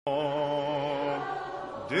Do I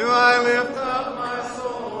lift up my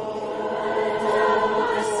soul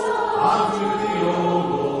unto thee, O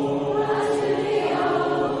Lord?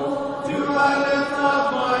 Do I lift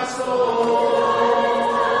up my soul,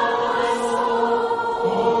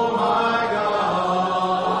 oh my God?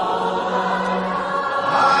 I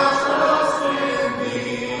trust in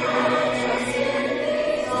thee,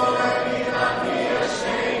 so let me not be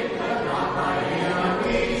ashamed, let not my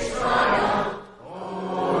enemies triumph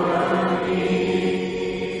over me.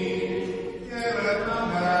 Give it none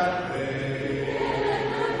that pray,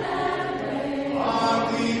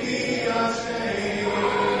 on thee be ashamed.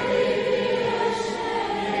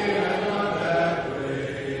 Give it none that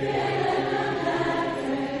pray,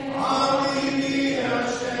 on thee be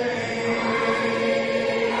ashamed.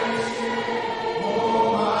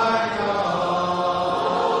 Oh my God,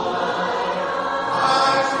 I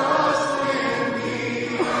trust in thee,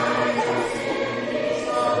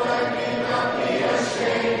 so let me not be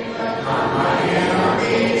ashamed, let not my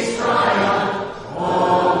enemies triumph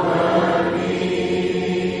over me.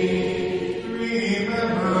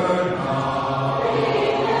 Remember not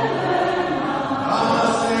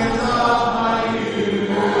the sins of my youth.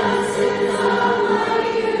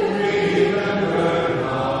 Remember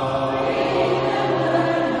not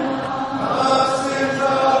the sins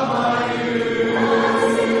of my youth.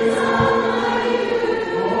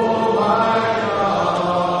 Oh my God,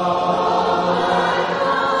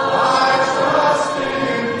 I trust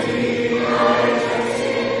in thee,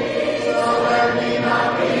 so let me not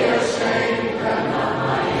be ashamed, let not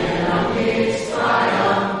my enemies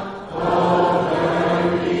triumph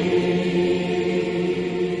over me.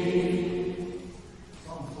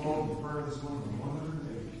 Psalm 12, the prayer this morning,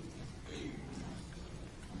 108.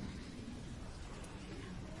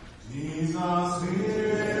 Jesus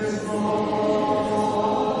is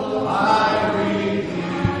Lord, I read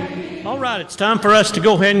thee. All right, it's time for us to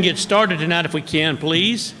go ahead and get started tonight if we can,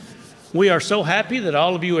 please. We are so happy that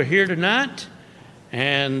all of you are here tonight.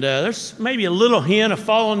 And there's maybe a little hint of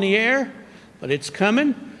fall in the air, but it's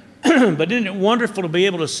coming. But isn't it wonderful to be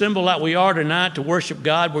able to assemble like we are tonight to worship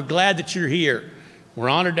God? We're glad that you're here. We're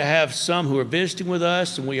honored to have some who are visiting with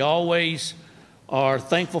us, and we always are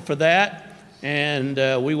thankful for that. And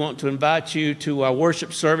we want to invite you to our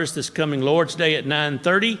worship service this coming Lord's Day at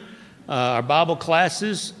 9:30. Our Bible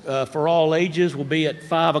classes for all ages will be at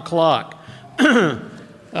 5 o'clock.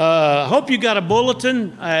 Hope you got a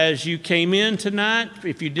bulletin as you came in tonight.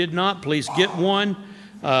 If you did not, please get one.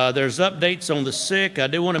 There's updates on the sick. I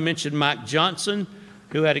do want to mention Mike Johnson,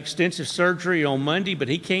 who had extensive surgery on Monday, but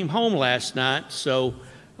he came home last night, so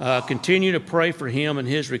continue to pray for him and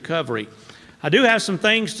his recovery. I do have some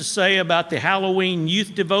things to say about the Halloween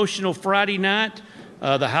Youth Devotional Friday night,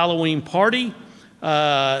 the Halloween party.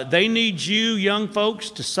 They need you, young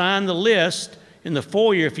folks, to sign the list in the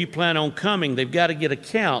foyer if you plan on coming. They've got to get a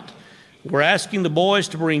count. We're asking the boys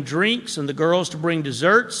to bring drinks and the girls to bring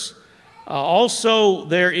desserts. Also,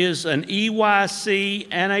 there is an EYC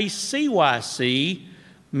and a CYC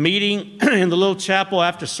meeting in the little chapel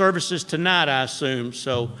after services tonight, I assume.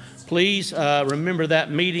 So please remember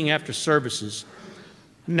that meeting after services.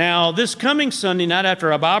 Now, this coming Sunday night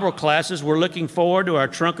after our Bible classes, we're looking forward to our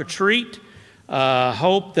trunk or treat.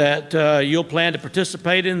 Hope that you'll plan to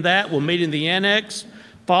participate in that. We'll meet in the annex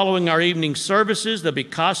following our evening services. There'll be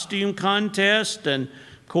costume contest and,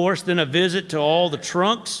 of course, then a visit to all the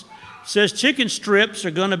trunks. It says chicken strips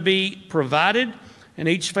are going to be provided, and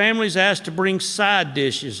each family's asked to bring side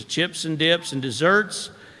dishes, chips and dips and desserts.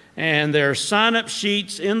 And there are sign-up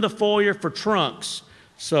sheets in the foyer for trunks.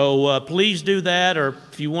 So please do that, or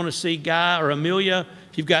if you want to see Guy or Amelia,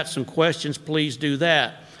 if you've got some questions, please do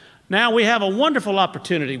that. Now, we have a wonderful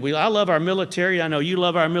opportunity. I love our military. I know you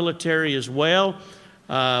love our military as well.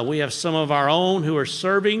 We have some of our own who are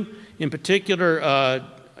serving, in particular,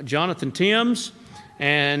 Jonathan Timms.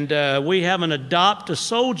 And we have an Adopt a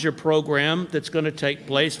Soldier program that's going to take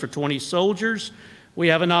place for 20 soldiers. We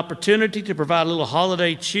have an opportunity to provide a little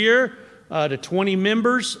holiday cheer to 20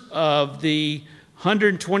 members of the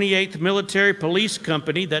 128th Military Police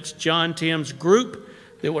Company. That's John Timms' group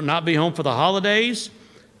that will not be home for the holidays.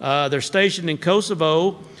 They're stationed in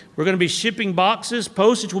Kosovo. We're going to be shipping boxes.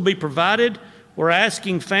 Postage will be provided. We're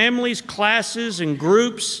asking families, classes, and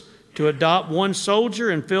groups to adopt one soldier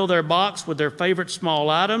and fill their box with their favorite small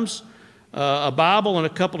items. A Bible and a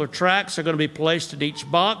couple of tracts are going to be placed in each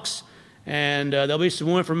box. And there'll be some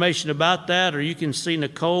more information about that, or you can see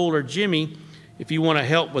Nicole or Jimmy if you want to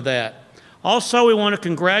help with that. Also, we want to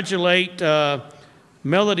congratulate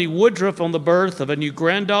Melody Woodruff on the birth of a new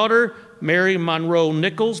granddaughter, Mary Monroe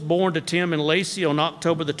Nichols, born to Tim and Lacey on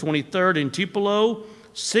October the 23rd in Tupelo.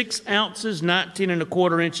 6 ounces, 19 and a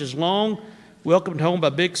quarter inches long. Welcomed home by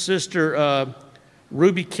Big Sister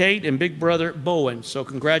Ruby Kate and Big Brother Bowen. So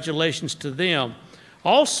congratulations to them.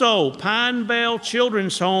 Also, Pinevale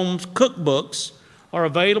Children's Homes cookbooks are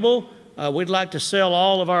available. We'd like to sell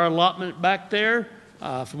all of our allotment back there.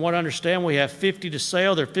 From what I understand, we have 50 to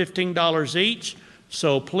sell. They're $15 each.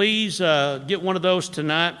 So please get one of those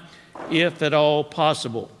tonight, if at all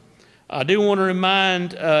possible. I do want to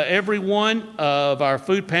remind everyone of our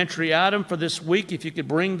food pantry item for this week. If you could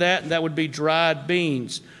bring that, and that would be dried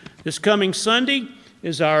beans. This coming Sunday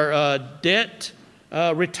is our debt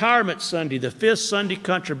retirement Sunday. The 5th Sunday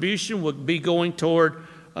contribution will be going toward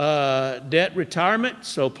debt retirement,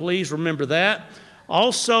 so please remember that.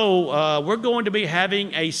 Also, we're going to be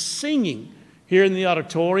having a singing here in the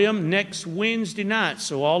auditorium next Wednesday night,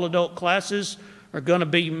 so all adult classes are going to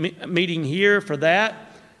be meeting here for that.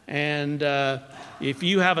 And if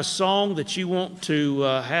you have a song that you want to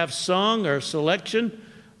have sung or selection,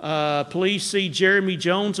 please see Jeremy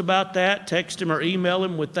Jones about that. Text him or email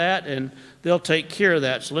him with that, and they'll take care of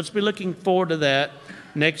that. So let's be looking forward to that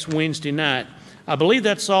next Wednesday night. I believe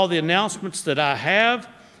that's all the announcements that I have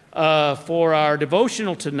for our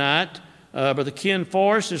devotional tonight. Brother Ken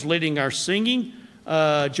Forrest is leading our singing.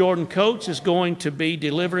 Jordan Coates is going to be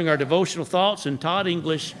delivering our devotional thoughts, and Todd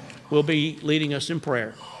English will be leading us in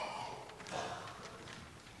prayer.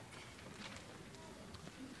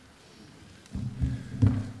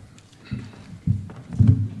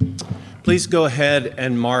 Please go ahead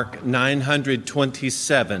and mark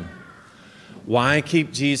 927. Why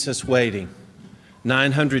keep Jesus waiting?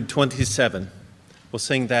 927. We'll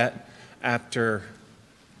sing that after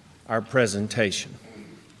our presentation.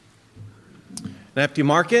 And after you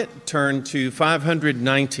mark it, turn to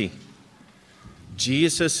 590.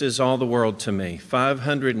 Jesus is all the world to me.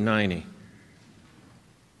 590.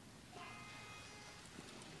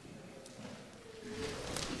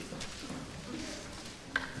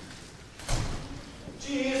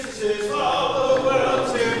 Jesus is all the world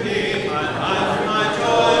to me, my life, my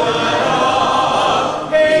joy, my all.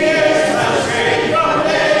 He is my strength from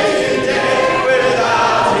day to day.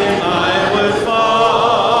 Without him I would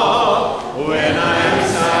fall. When I am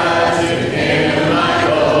sad, to him I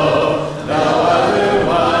go. No other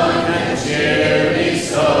one can cheer me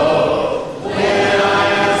so. When I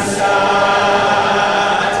am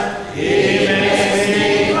sad, he makes me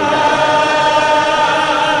glad.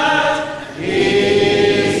 He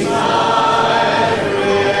is my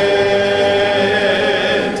friend.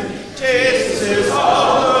 Jesus is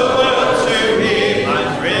all the world to me, my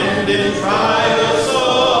friend in trial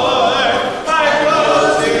sore. I go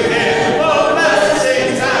to him for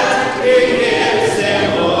blessings and he gives them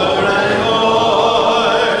more and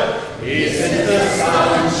more. He sends the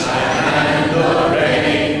sunshine and the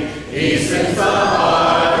rain. He sends the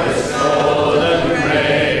harvest golden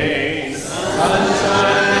grain.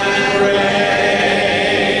 Sunshine and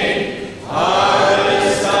rain,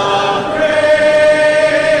 harvest of grain.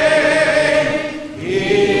 He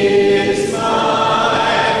is my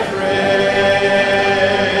friend.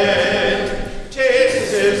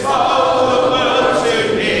 Jesus is all the world to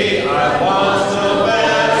me. I want no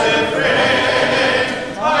better friend.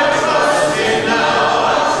 I trust him now.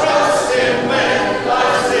 I trust him when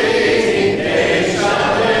life's fleeting days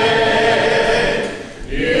shall end.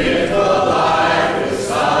 Beautiful life with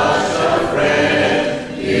such a friend.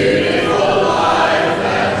 Beautiful life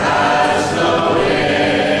that has no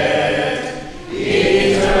end.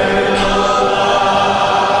 Eternal life,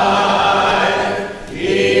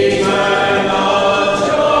 eternal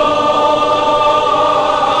joy.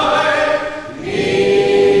 He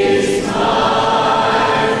is my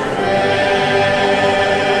friend.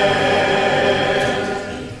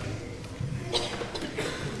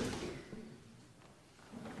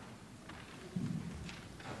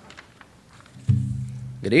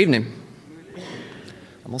 Good evening.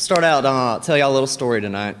 I'm going to start out, tell y'all a little story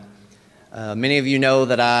tonight. Many of you know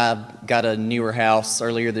that I got a newer house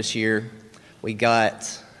earlier this year. I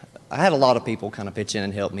had a lot of people kind of pitch in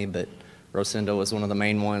and help me, but Rosendo was one of the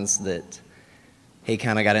main ones that he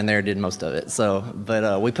kind of got in there and did most of it.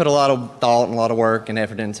 But we put a lot of thought and a lot of work and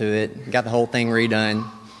effort into it, got the whole thing redone,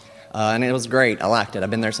 and it was great. I liked it. I've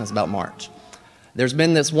been there since about March. There's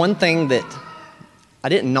been this one thing that I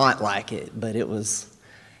did not like it, but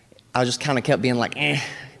I just kind of kept being like,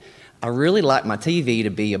 I really like my TV to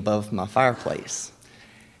be above my fireplace.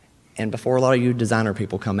 And before a lot of you designer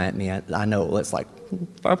people come at me, I know it's like,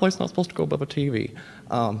 fireplace not supposed to go above a TV.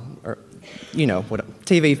 Or, you know,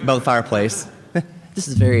 TV above the fireplace. This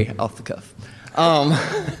is very off the cuff.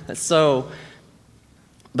 So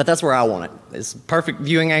But that's where I want it. It's perfect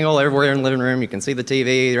viewing angle everywhere in the living room. You can see the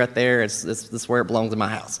TV right there. It's where it belongs in my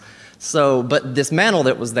house. So, but this mantle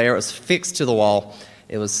that was there was fixed to the wall.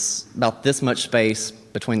 It was about this much space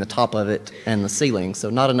between the top of it and the ceiling, so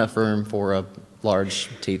not enough room for a large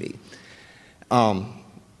TV.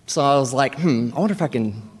 So I was like, I wonder if I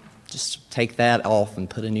can just take that off and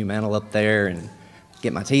put a new mantle up there and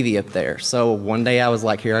get my TV up there. So one day I was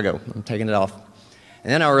like, here I go, I'm taking it off.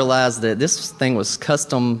 And then I realized that this thing was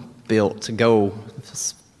custom built to go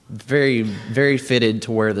very, very fitted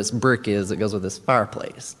to where this brick is that goes with this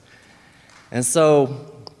fireplace. And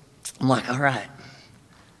so I'm like, all right,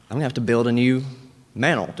 I'm gonna have to build a new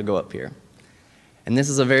mantle to go up here. And this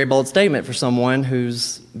is a very bold statement for someone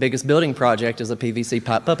whose biggest building project is a PVC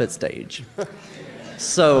pipe puppet stage.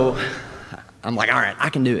 So I'm like, all right, I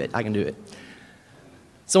can do it.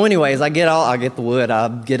 So anyways, I get the wood, I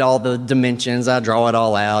get all the dimensions, I draw it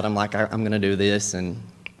all out. I'm like, I'm gonna do this, and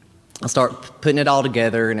I start putting it all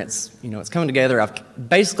together, and it's coming together. I've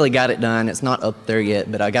basically got it done. It's not up there yet,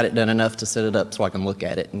 but I got it done enough to set it up so I can look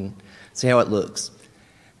at it and see how it looks.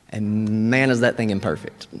 And man, is that thing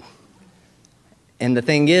imperfect. And the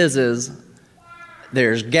thing is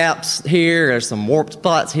there's gaps here, there's some warped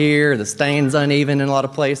spots here, the stain's uneven in a lot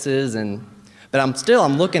of places, but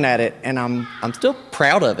I'm looking at it, and I'm still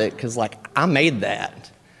proud of it, because like I made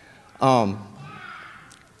that.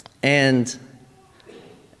 And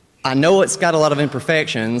I know it's got a lot of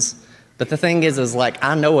imperfections, but the thing is like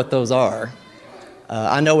I know what those are.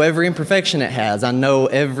 I know every imperfection it has. I know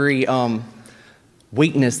every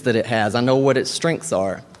weakness that it has. I know what its strengths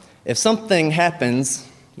are. If something happens,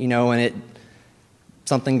 and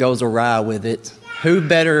something goes awry with it, who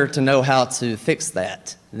better to know how to fix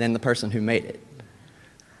that than the person who made it?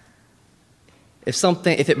 If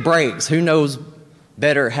it breaks, who knows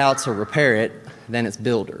better how to repair it than its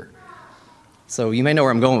builder? So you may know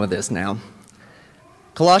where I'm going with this now.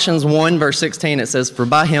 Colossians 1, verse 16, it says, "For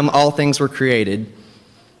by him all things were created,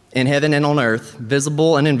 in heaven and on earth,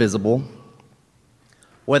 visible and invisible,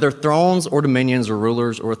 whether thrones or dominions or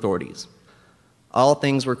rulers or authorities. All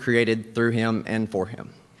things were created through him and for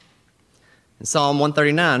him." In Psalm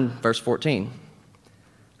 139, verse 14,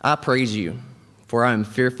 "I praise you, for I am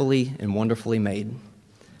fearfully and wonderfully made.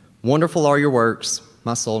 Wonderful are your works,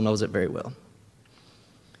 my soul knows it very well."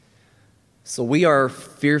 So we are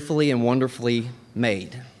fearfully and wonderfully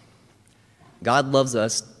made. God loves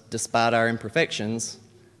us despite our imperfections,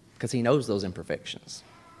 because he knows those imperfections.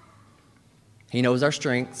 He knows our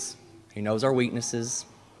strengths. He knows our weaknesses.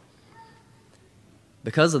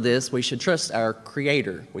 Because of this, we should trust our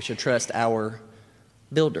Creator. We should trust our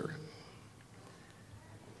Builder.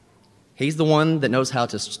 He's the one that knows how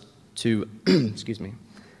to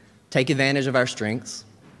take advantage of our strengths.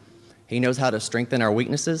 He knows how to strengthen our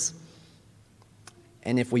weaknesses.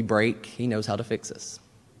 And if we break, he knows how to fix us.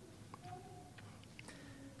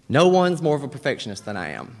 No one's more of a perfectionist than I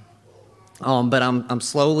am. But I'm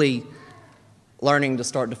slowly learning to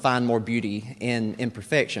start to find more beauty in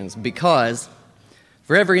imperfections, because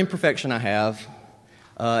for every imperfection I have,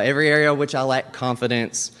 every area which I lack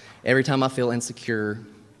confidence, every time I feel insecure,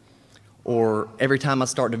 or every time I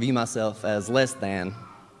start to view myself as less than,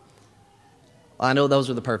 I know those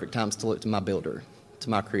are the perfect times to look to my Builder, to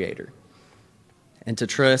my Creator, and to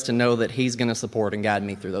trust and know that he's going to support and guide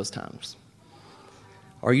me through those times.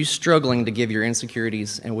 Are you struggling to give your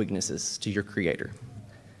insecurities and weaknesses to your Creator?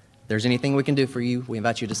 If there's anything we can do for you, we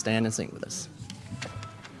invite you to stand and sing with us.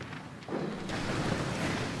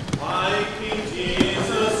 Like King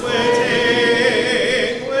Jesus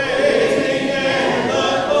waiting, waiting in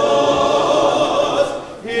the cause,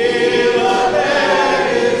 he will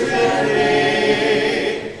bear his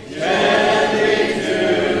victory, gently to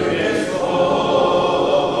his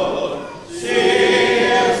fold. See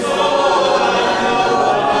him so like a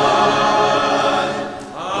one,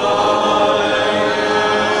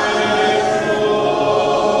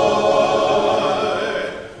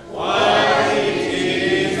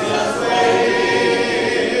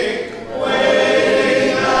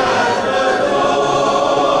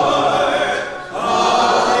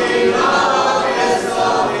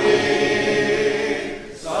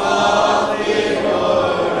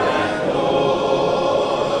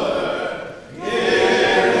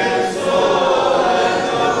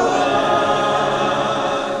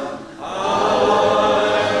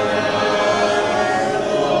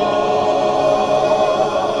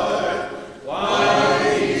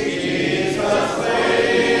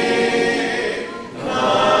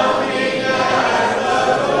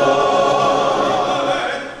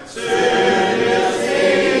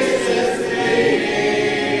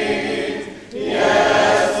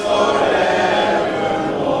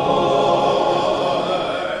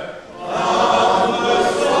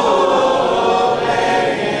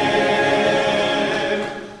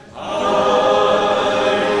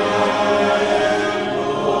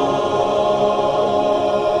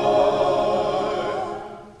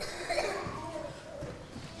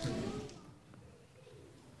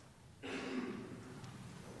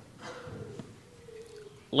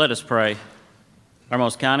 Let us pray. Our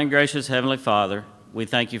most kind and gracious Heavenly Father, we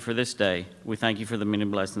thank you for this day. We thank you for the many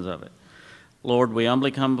blessings of it. Lord, we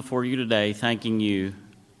humbly come before you today thanking you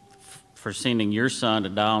for sending your Son to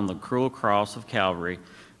die on the cruel cross of Calvary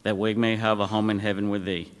that we may have a home in heaven with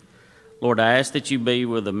thee. Lord, I ask that you be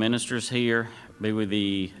with the ministers here, be with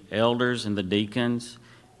the elders and the deacons,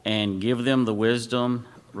 and give them the wisdom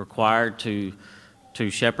required to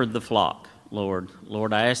shepherd the flock, Lord.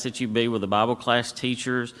 Lord, I ask that you be with the Bible class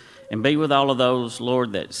teachers and be with all of those,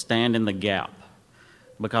 Lord, that stand in the gap.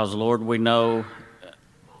 Because, Lord, we know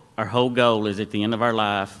our whole goal is at the end of our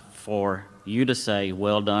life for you to say,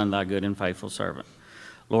 well done, thy good and faithful servant.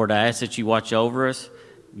 Lord, I ask that you watch over us,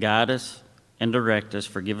 guide us, and direct us.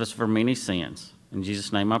 Forgive us for many sins. In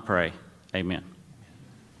Jesus' name I pray. Amen.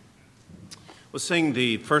 We'll sing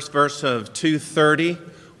the first verse of 230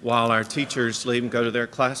 while our teachers leave and go to their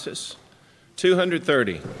classes.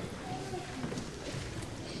 230.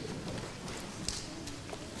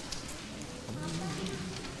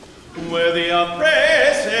 Worthy of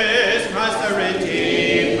praises, Christ the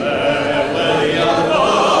Redeemer, worthy of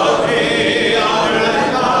glory, honor,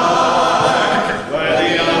 and power,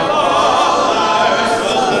 worthy of all our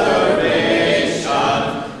souls' adoration,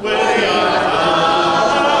 worthy of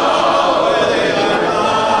love, worthy of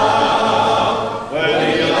love,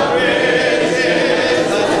 worthy of praises,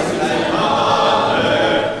 blessings and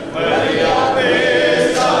honor, worthy of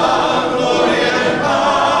wisdom, glory, and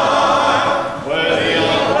power, worthy of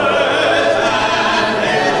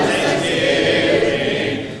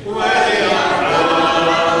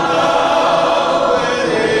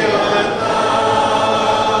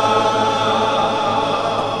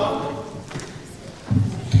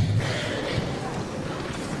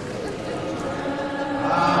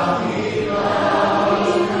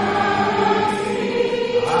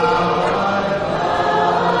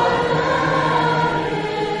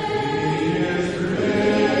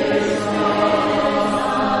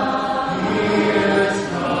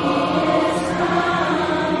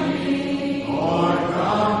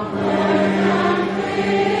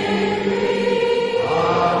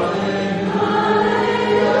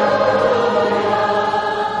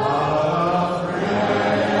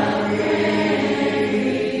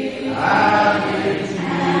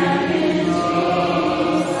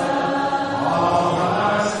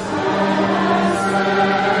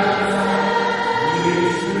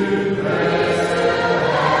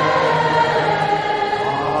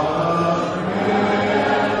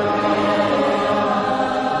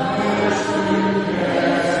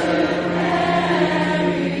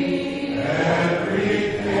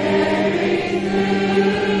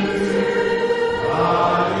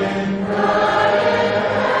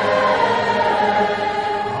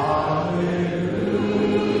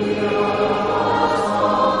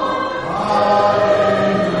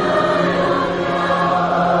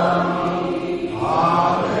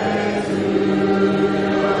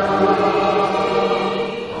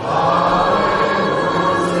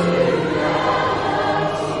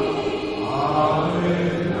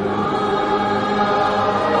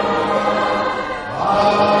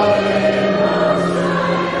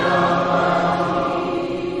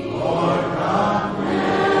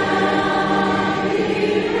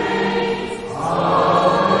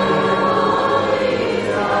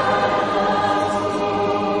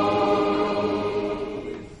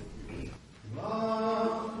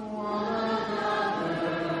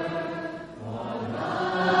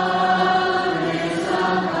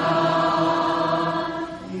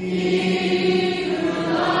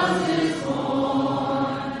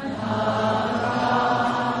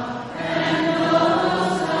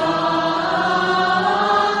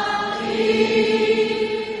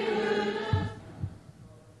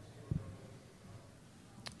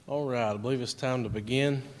It's time to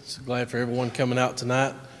begin. So glad for everyone coming out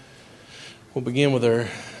tonight. We'll begin with our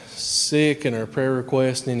sick and our prayer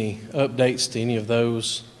requests, and any updates to any of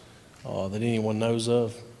those that anyone knows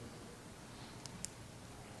of.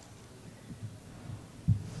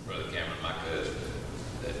 Brother Cameron, my cousin,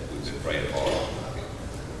 that we've been praying for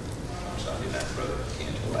on Sunday night, Brother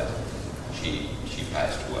Kent, she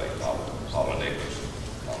passed away, Paula Nichols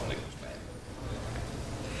family.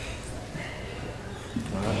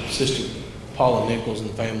 Sister Paula Nichols and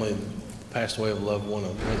the family passed away of a loved one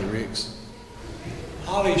of Brother Rick's.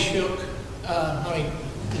 Holly Shook,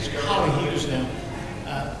 it's Holly Hughes now.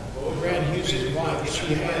 Brad Hughes' wife,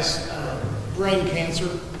 she has brain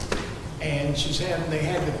cancer, and they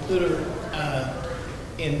had to put her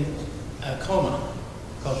in a coma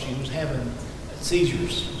because she was having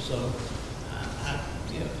seizures. So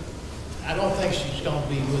I don't think she's going to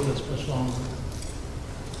be with us much longer.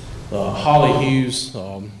 Holly Hughes,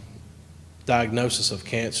 diagnosis of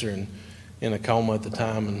cancer and in a coma at the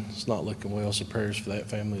time, and it's not looking well, so prayers for that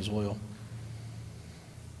family as well.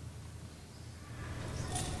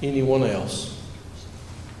 Anyone else?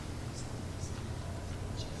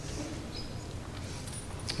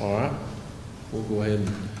 All right, we'll go ahead and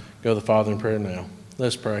go to the Father in prayer now.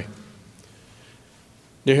 Let's pray.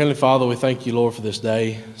 Dear Heavenly Father, we thank you, Lord, for this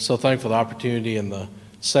day. So thankful for the opportunity and the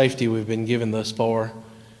safety we've been given thus far.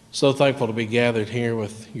 So thankful to be gathered here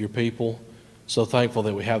with your people. So thankful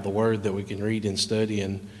that we have the word that we can read and study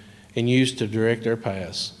and use to direct our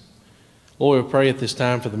paths. Lord, we pray at this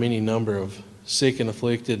time for the many number of sick and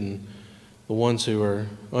afflicted and the ones who are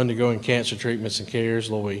undergoing cancer treatments and cares.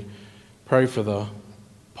 Lord, we pray for the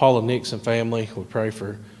Paula Nixon family. We pray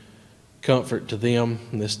for comfort to them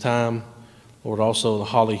in this time. Lord, also the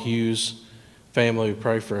Holly Hughes family, we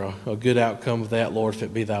pray for a good outcome of that, Lord, if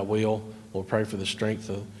it be thy will. Lord, pray for the strength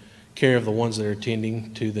of care of the ones that are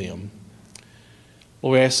attending to them.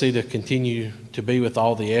 Lord, we ask thee to continue to be with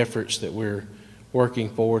all the efforts that we're working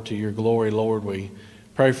forward to your glory, Lord. We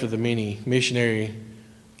pray for the many missionary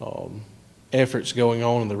efforts going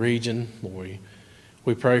on in the region. Lord,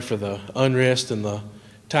 we pray for the unrest and the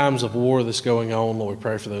times of war that's going on. Lord, we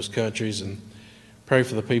pray for those countries and pray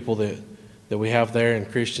for the people that we have there and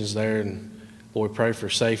Christians there. And Lord, we pray for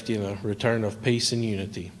safety and a return of peace and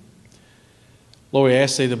unity. Lord, we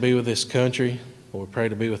ask thee to be with this country. Lord, we pray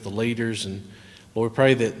to be with the leaders. And Lord, we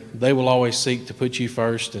pray that they will always seek to put you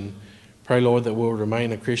first. And pray, Lord, that we'll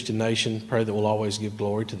remain a Christian nation. Pray that we'll always give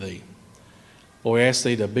glory to thee. Lord, we ask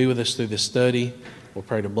thee to be with us through this study. We'll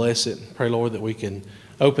pray to bless it. Pray, Lord, that we can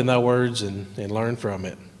open thy words and learn from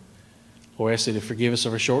it. Lord, I ask thee to forgive us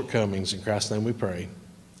of our shortcomings. In Christ's name we pray.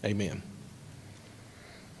 Amen.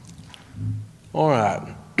 All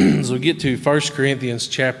right. As we get to 1 Corinthians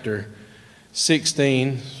chapter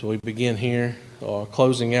 16, so we begin here,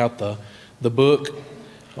 closing out the book.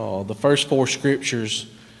 The first four scriptures,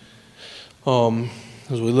 as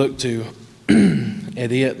we look to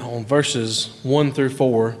at it on verses 1 through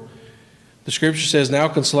 4, the scripture says, "Now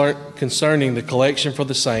concerning the collection for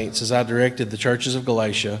the saints, as I directed the churches of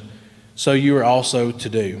Galatia, so you are also to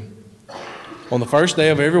do. On the first day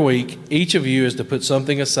of every week, each of you is to put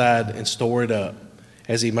something aside and store it up,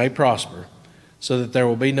 as he may prosper, so that there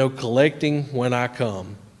will be no collecting when I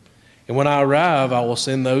come. And when I arrive, I will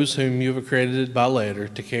send those whom you have accredited by letter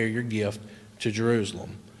to carry your gift to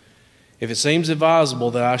Jerusalem. If it seems advisable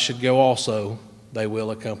that I should go also, they will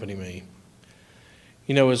accompany me."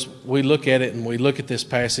 You know, as we look at it and we look at this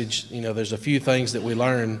passage, you know, there's a few things that we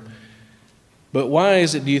learn. But why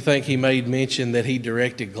is it, do you think, he made mention that he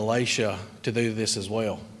directed Galatia to do this as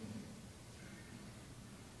well?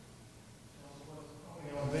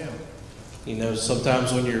 You know,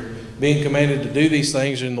 sometimes when you're being commanded to do these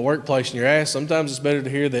things in the workplace and you're asked, sometimes it's better to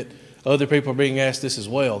hear that other people are being asked this as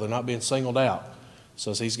well. They're not being singled out.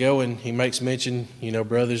 So as he's going, he makes mention, you know,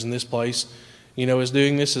 brothers in this place, you know, is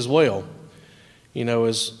doing this as well. You know,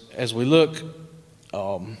 as we look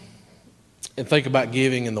and think about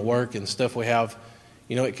giving and the work and stuff we have,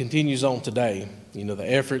 you know, it continues on today. You know,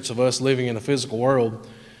 the efforts of us living in a physical world,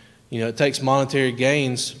 you know, it takes monetary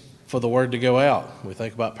gains for the word to go out. We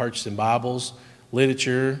think about purchasing Bibles,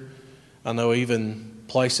 literature. I know even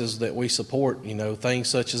places that we support, you know, things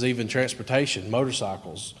such as even transportation,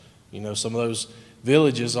 motorcycles. You know, some of those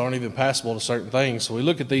villages aren't even passable to certain things. So we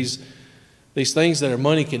look at these things that our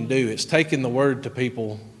money can do. It's taking the word to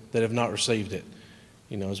people that have not received it.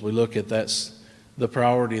 You know, as we look at that's the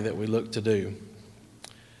priority that we look to do.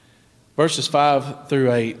 Verses 5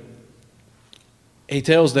 through 8, he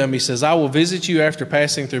tells them, he says, "I will visit you after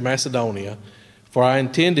passing through Macedonia, for I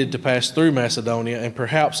intended to pass through Macedonia, and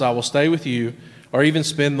perhaps I will stay with you or even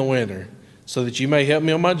spend the winter, so that you may help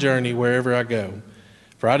me on my journey wherever I go.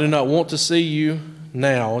 For I do not want to see you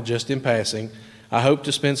now, just in passing. I hope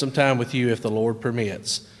to spend some time with you if the Lord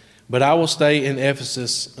permits. But I will stay in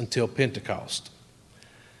Ephesus until Pentecost."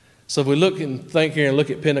 So if we look and think here and look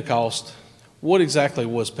at Pentecost, what exactly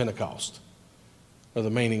was Pentecost, or the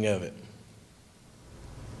meaning of it?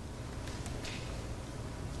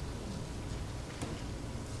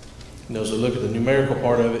 You know, as we look at the numerical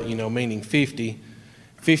part of it, you know, meaning 50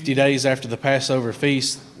 days after the Passover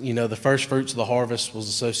feast, you know, the first fruits of the harvest was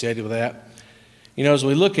associated with that. You know, as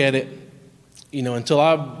we look at it, you know, until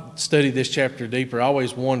I studied this chapter deeper, I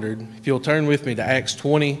always wondered, if you'll turn with me to Acts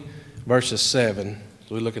 20, verses 7.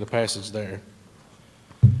 So we look at a passage there.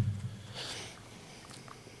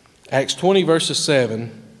 Acts 20, verses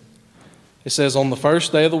 7, it says, "On the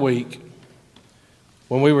first day of the week,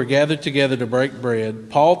 when we were gathered together to break bread,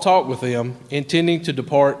 Paul talked with them, intending to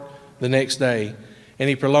depart the next day. and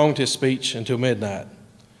he prolonged his speech until midnight.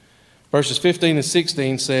 Verses 15 and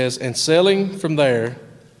 16 says, "And sailing from there,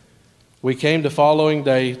 we came the following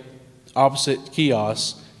day opposite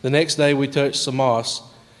Chios. The next day we touched Samos,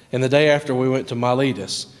 and the day after we went to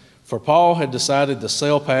Miletus. For Paul had decided to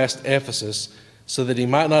sail past Ephesus so that he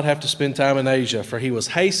might not have to spend time in Asia, for he was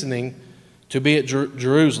hastening to be at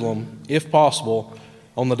Jerusalem, if possible,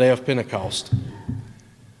 on the day of Pentecost."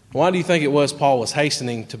 Why do you think it was Paul was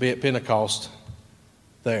hastening to be at Pentecost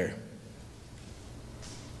there?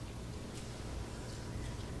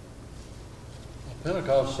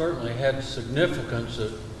 Pentecost certainly had significance.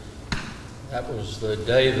 That was the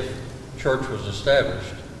day the church was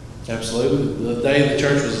established. Absolutely. The day the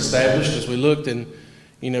church was established, as we looked and,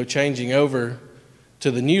 changing over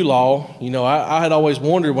to the new law, I had always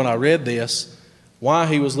wondered when I read this why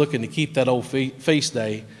he was looking to keep that old feast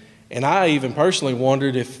day. And I even personally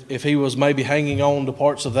wondered if he was maybe hanging on to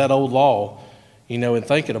parts of that old law, and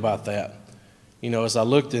thinking about that. As I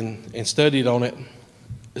looked and studied on it,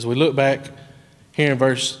 as we look back here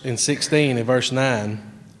in 16 and verse 9,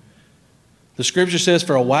 the scripture says,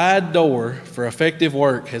 "For a wide door for effective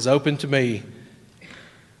work has opened to me,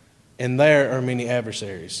 and there are many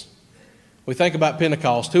adversaries." We think about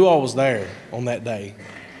Pentecost. Who all was there on that day?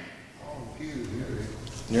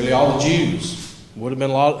 Nearly all the Jews. Would have been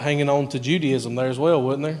a lot hanging on to Judaism there as well,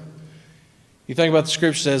 wouldn't there? You think about the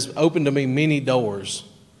scripture says, "Open to me many doors."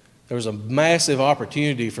 There was a massive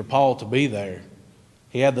opportunity for Paul to be there.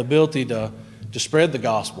 He had the ability to spread the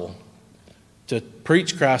gospel, to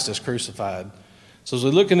preach Christ as crucified. So as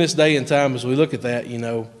we look in this day and time, as we look at that,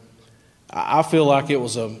 I feel like it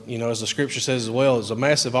was as the scripture says as well, it was a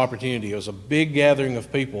massive opportunity. It was a big gathering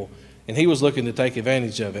of people, and he was looking to take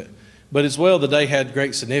advantage of it. But as well, the day had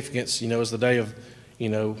great significance, as the day of,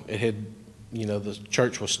 it had, the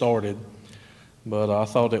church was started. But I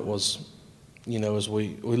thought it was, as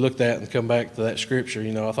we looked at and come back to that scripture,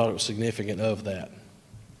 I thought it was significant of that.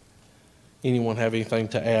 Anyone have anything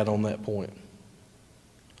to add on that point?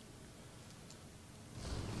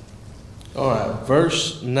 All right,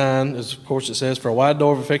 verse 9, of course it says, "For a wide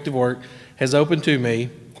door of effective work has opened to me,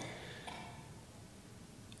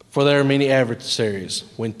 for there are many adversaries.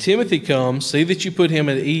 When Timothy comes, see that you put him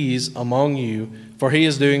at ease among you, for he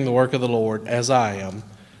is doing the work of the Lord, as I am.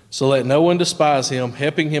 So let no one despise him,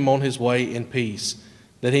 helping him on his way in peace,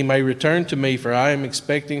 that he may return to me, for I am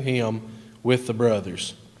expecting him with the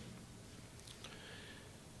brothers."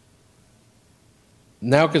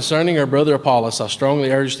 "Now concerning our brother Apollos, I strongly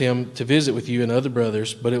urged him to visit with you and other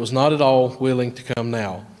brothers, but it was not at all willing to come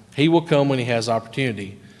now. He will come when he has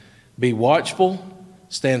opportunity. Be watchful,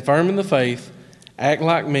 stand firm in the faith, act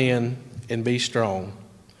like men, and be strong."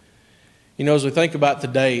 As we think about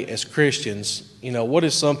today as Christians, what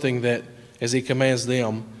is something that, as he commands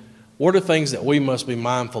them, what are things that we must be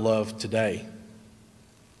mindful of today?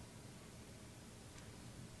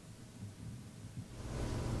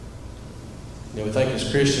 We think as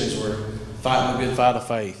Christians we're fighting a good fight of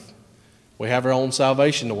faith. We have our own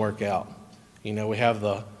salvation to work out. We have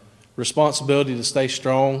the responsibility to stay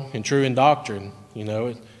strong and true in doctrine.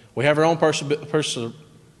 We have our own personal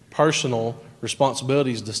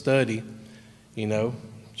responsibilities to study.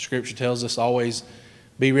 Scripture tells us always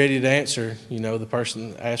be ready to answer, the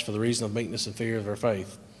person asks for the reason of meekness and fear of their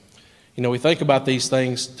faith. We think about these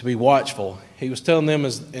things to be watchful. He was telling them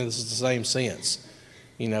in the same sense.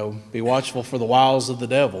 Be watchful for the wiles of the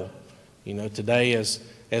devil. Today as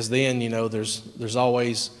then, there's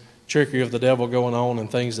always trickery of the devil going on and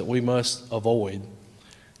things that we must avoid.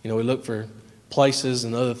 We look for places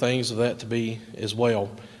and other things of that to be as well.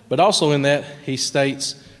 But also in that, he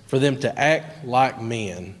states for them to act like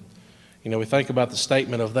men. We think about the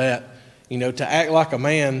statement of that. To act like a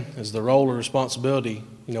man is the role or responsibility.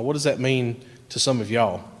 What does that mean to some of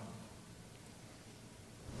y'all?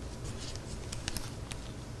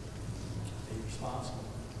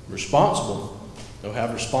 Responsible. They'll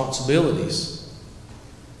have responsibilities.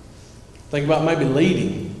 Think about maybe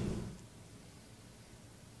leading.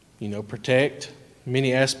 Protect.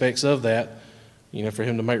 Many aspects of that, for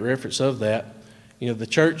him to make reference of that. The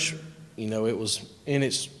church, it was in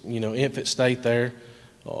its, infant state there,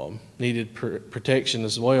 needed protection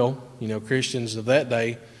as well. Christians of that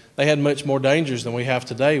day, they had much more dangers than we have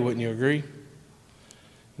today, wouldn't you agree?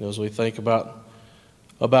 As we think about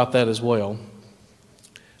that as well.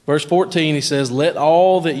 Verse 14, he says, "Let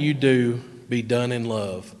all that you do be done in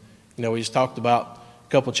love." We just talked about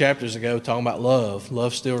a couple chapters ago talking about love.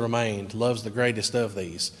 Love still remained. Love's the greatest of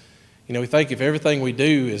these. We think if everything we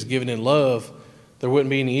do is given in love, there wouldn't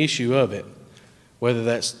be any issue of it. Whether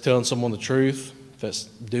that's telling someone the truth, if that's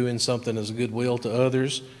doing something as a goodwill to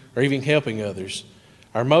others, or even helping others.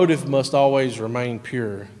 Our motive must always remain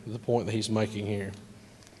pure, the point that he's making here.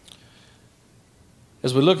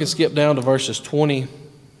 As we look and skip down to verses 20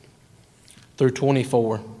 through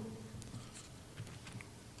 24,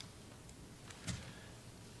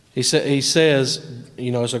 he says,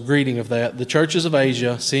 as a greeting of that, the churches of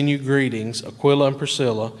Asia send you greetings, Aquila and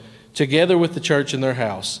Priscilla, together with the church in their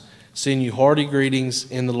house, send you hearty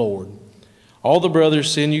greetings in the Lord. All the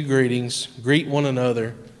brothers send you greetings. Greet one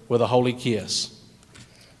another with a holy kiss.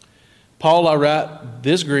 Paul, I write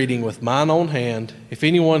this greeting with mine own hand. If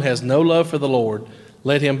anyone has no love for the Lord,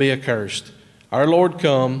 let him be accursed. Our Lord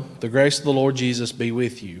come, the grace of the Lord Jesus be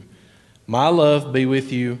with you. My love be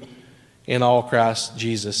with you in all Christ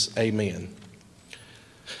Jesus. Amen.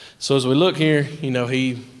 So as we look here,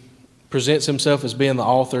 he presents himself as being the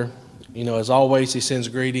author. As always, he sends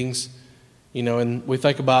greetings. And we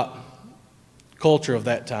think about culture of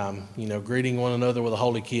that time, greeting one another with a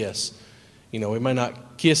holy kiss. We may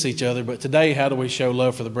not kiss each other, but today, how do we show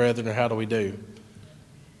love for the brethren, or how do we do?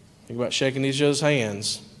 Think about shaking each other's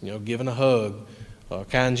hands, giving a hug, a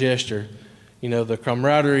kind gesture, the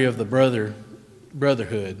camaraderie of the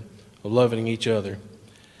brotherhood of loving each other.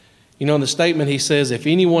 In the statement he says, if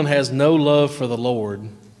anyone has no love for the Lord,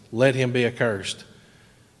 let him be accursed.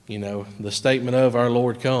 The statement of our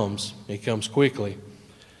Lord comes. He comes quickly.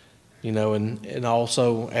 And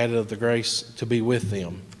also added of the grace to be with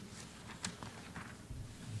them.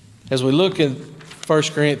 As we look at 1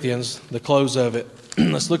 Corinthians, the close of it,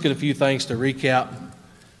 let's look at a few things to recap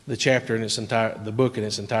the chapter in the book in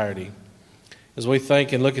its entirety. As we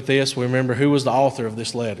think and look at this, we remember who was the author of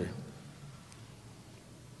this letter.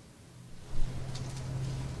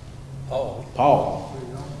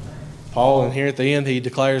 Paul, and here at the end, he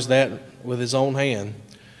declares that with his own hand.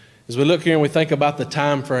 As we look here and we think about the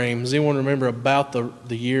time frame, does anyone remember about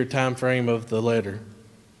the year time frame of the letter?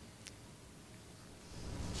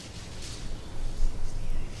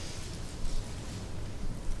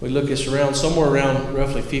 We look, it's somewhere around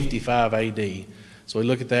roughly 55 AD. So we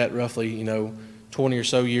look at that roughly, 20 or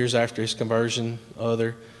so years after his conversion,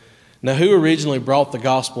 Now, who originally brought the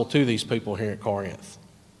gospel to these people here at Corinth?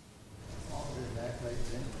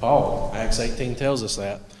 Paul. Acts 18 tells us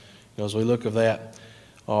that. As we look of that,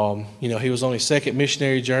 he was on his second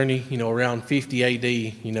missionary journey, around 50 AD,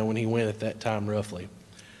 when he went at that time roughly.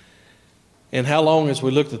 And how long, as we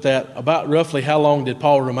looked at that, about roughly how long did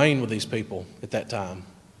Paul remain with these people at that time?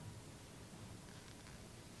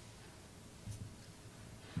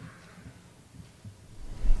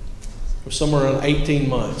 Somewhere around 18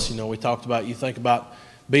 months. We talked about, you think about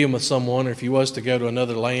being with someone, or if you was to go to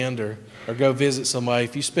another land or go visit somebody,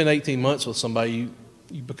 if you spend 18 months with somebody,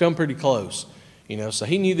 you become pretty close. So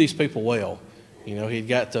he knew these people well. He'd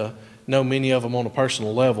got to know many of them on a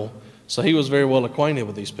personal level. So he was very well acquainted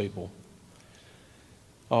with these people.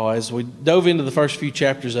 As we dove into the first few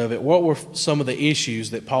chapters of it, what were some of the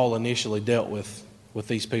issues that Paul initially dealt with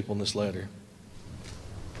these people in this letter?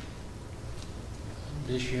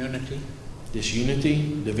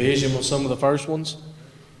 Disunity, division was some of the first ones.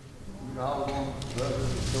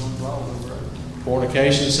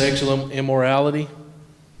 Fornication, sexual immorality.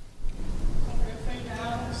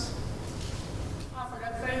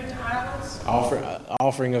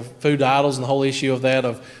 Offering of food to idols, and the whole issue of that,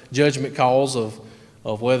 of judgment calls, of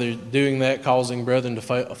whether doing that causing brethren to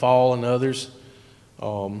fall and others.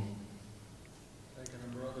 Taking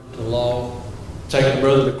a brother to law. Taking a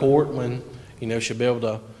brother to court when, should be able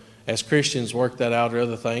to, as Christians, work that out, or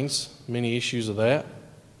other things. Many issues of that.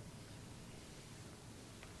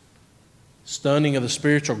 Stunning of the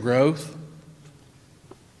spiritual growth.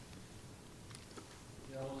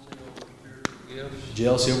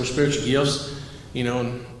 Jealousy over spiritual gifts.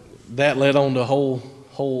 And that led on to the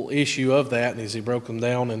whole issue of that, as he broke them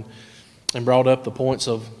down and brought up the points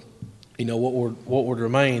of, what would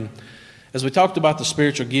remain. As we talked about the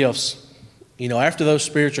spiritual gifts, after those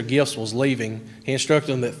spiritual gifts was leaving, he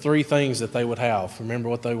instructed them that 3 things that they would have. Remember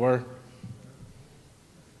what they were?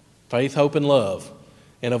 Faith, hope, and love.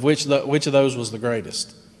 And of which of those was the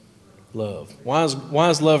greatest? Love. Why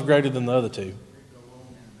is love greater than the other 2?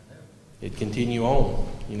 It'd continue on.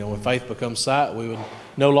 When faith becomes sight, we would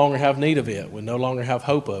no longer have need of it. We'd no longer have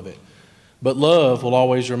hope of it. But love will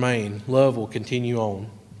always remain. Love will continue on.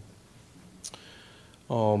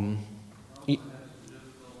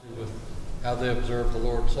 How they observe the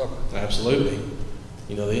Lord's Supper. Absolutely.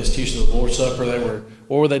 The institution of the Lord's Supper,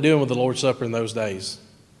 what were they doing with the Lord's Supper in those days?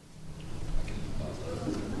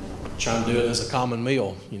 Trying to do it as a common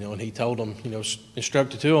meal, and he told them,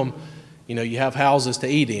 instructed to them, you have houses to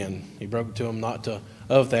eat in. He broke it to them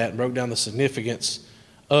of that, and broke down the significance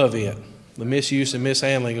of it. The misuse and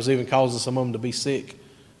mishandling was even causing some of them to be sick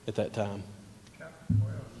at that time.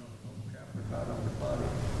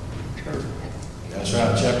 That's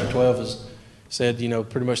right. Chapter 12 is said,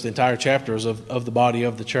 pretty much the entire chapter is of the body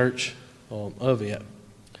of the church, of it.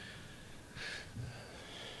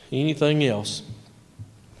 Anything else?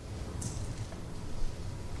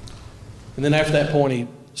 And then after that point, he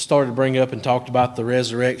started to bring up and talked about the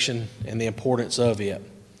resurrection and the importance of it.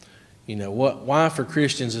 Why for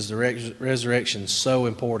Christians is the resurrection so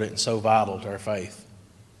important and so vital to our faith?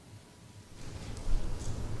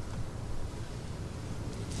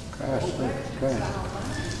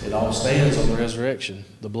 It all stands on the resurrection,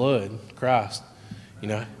 the blood, Christ.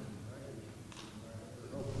 They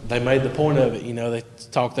made the point of it. They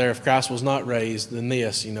talked there, if Christ was not raised, then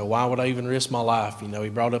this. Why would I even risk my life? He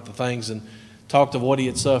brought up the things and talked of what he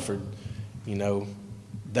had suffered.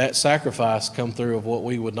 That sacrifice come through of what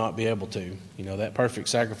we would not be able to. That perfect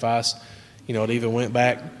sacrifice, it even went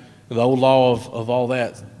back to the old law of all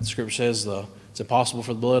that. The Scripture says it's impossible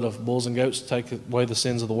for the blood of bulls and goats to take away the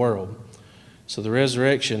sins of the world. So the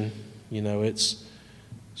resurrection, it's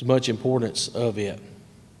as much importance of it.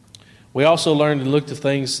 We also learned to look to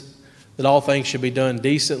things that all things should be done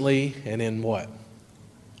decently and in what?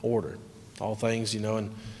 Order. All things,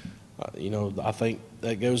 and I think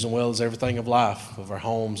that goes as well as everything of life, of our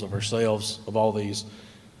homes, of ourselves, of all these.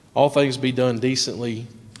 All things be done decently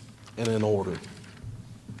and in order.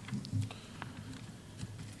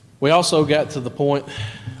 We also got to the point,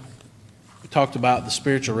 we talked about the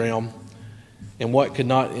spiritual realm and what could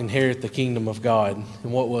not inherit the kingdom of God.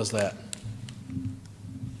 And what was that?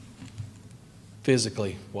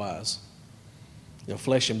 Physically wise.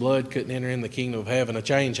 Flesh and blood couldn't enter in the kingdom of heaven. A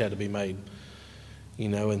change had to be made.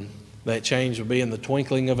 And that change would be in the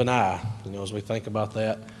twinkling of an eye. As we think about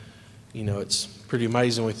that, it's pretty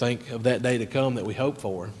amazing. We think of that day to come that we hope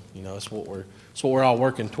for. It's what we're all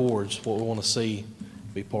working towards, what we want to see,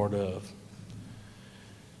 be part of.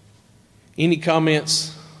 Any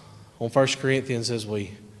comments on 1 Corinthians as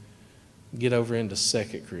we get over into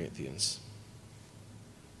 2 Corinthians?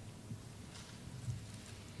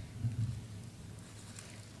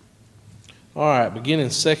 All right, beginning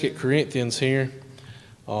 2 Corinthians here,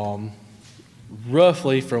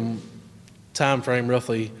 roughly from time frame,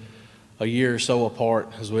 roughly a year or so apart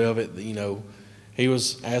as well. He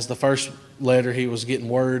was, as the first letter, he was getting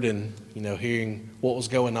word and, hearing what was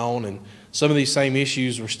going on, and some of these same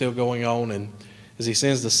issues were still going on. And as he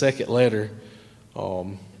sends the second letter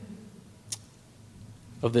of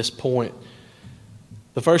this point,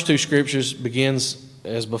 the first two scriptures begins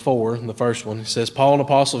as before. In the first one, it says, Paul, an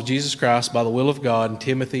apostle of Jesus Christ, by the will of God, and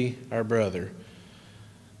Timothy, our brother.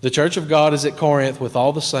 The church of God is at Corinth with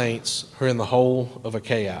all the saints who are in the whole of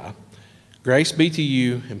Achaia. Grace be to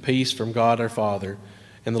you and peace from God our Father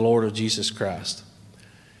and the Lord of Jesus Christ.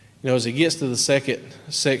 As he gets to the second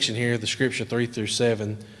section here, the scripture 3 through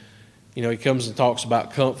 7, he comes and talks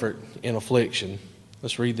about comfort in affliction.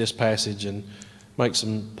 Let's read this passage and make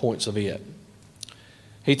some points of it.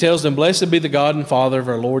 He tells them, Blessed be the God and Father of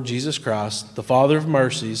our Lord Jesus Christ, the Father of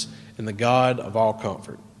mercies and the God of all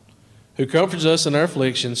comfort, who comforts us in our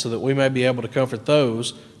affliction so that we may be able to comfort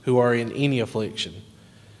those who are in any affliction,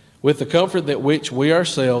 with the comfort that which we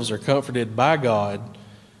ourselves are comforted by God.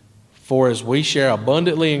 For as we share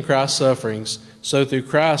abundantly in Christ's sufferings, so through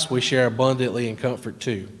Christ we share abundantly in comfort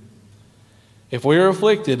too. If we are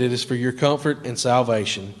afflicted, it is for your comfort and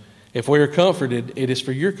salvation. If we are comforted, it is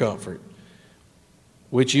for your comfort,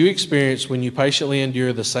 which you experience when you patiently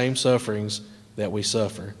endure the same sufferings that we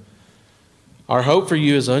suffer. Our hope for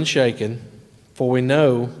you is unshaken, for we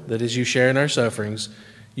know that as you share in our sufferings,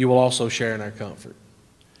 you will also share in our comfort.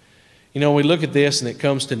 When we look at this and it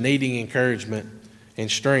comes to needing encouragement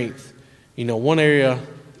and strength, one area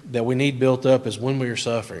that we need built up is when we are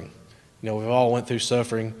suffering. We've all went through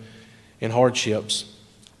suffering and hardships.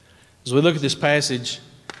 As we look at this passage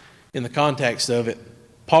in the context of it,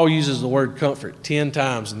 Paul uses the word comfort 10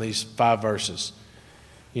 times in these 5 verses.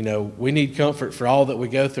 We need comfort for all that we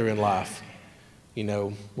go through in life.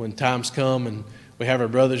 When times come and we have our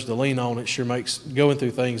brothers to lean on, it sure makes going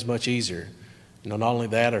through things much easier. Not only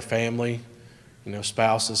that, our family,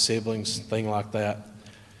 spouses, siblings, things like that.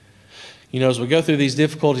 As we go through these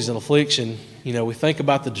difficulties and affliction, we think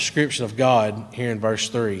about the description of God here in verse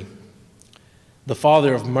 3. The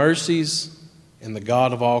Father of mercies and the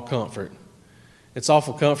God of all comfort. It's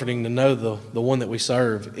awful comforting to know the one that we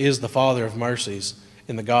serve is the Father of mercies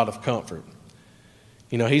and the God of comfort.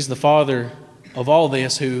 He's the Father of all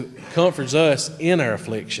this who comforts us in our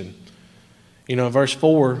affliction. In verse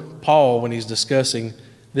 4, Paul, when he's discussing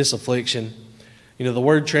this affliction, the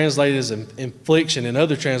word translated as affliction in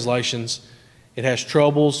other translations, it has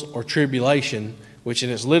troubles or tribulation which in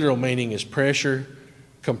its literal meaning is pressure,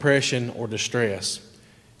 compression, or distress.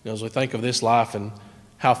 As we think of this life and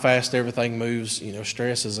how fast everything moves,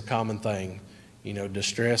 stress is a common thing.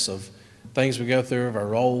 Distress of things we go through, of our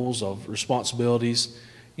roles, of responsibilities,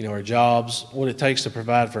 our jobs, what it takes to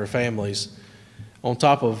provide for our families. On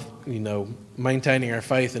top of, maintaining our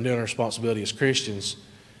faith and doing our responsibility as Christians,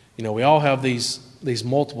 we all have these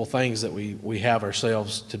multiple things that we have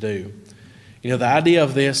ourselves to do. The idea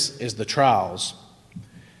of this is the trials.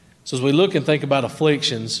 So as we look and think about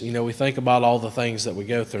afflictions, we think about all the things that we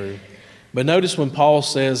go through. But notice when Paul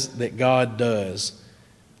says that God does,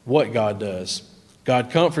 what God does.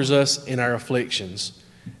 God comforts us in our afflictions,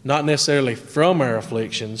 not necessarily from our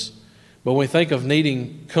afflictions, but when we think of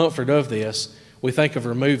needing comfort of this, we think of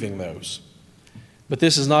removing those. But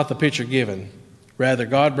this is not the picture given. Rather,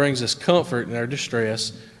 God brings us comfort in our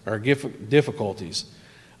distress, our difficulties.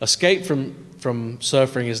 Escape from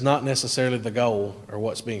suffering is not necessarily the goal or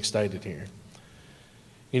what's being stated here.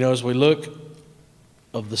 As we look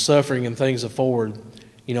of the suffering and things forward,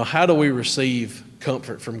 how do we receive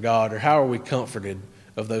comfort from God, or how are we comforted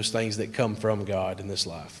of those things that come from God in this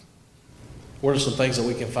life? What are some things that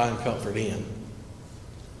we can find comfort in?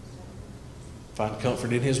 Find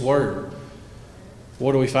comfort in His Word.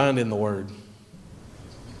 What do we find in the Word?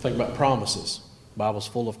 Think about promises. The Bible's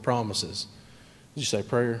full of promises. Did you say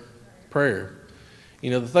prayer? Prayer.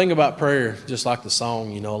 The thing about prayer, just like the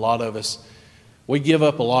song, a lot of us, we give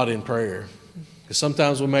up a lot in prayer. Because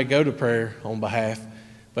sometimes we may go to prayer on behalf,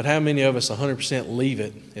 but how many of us 100% leave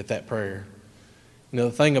it at that prayer? The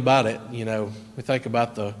thing about it, we think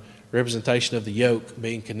about the representation of the yoke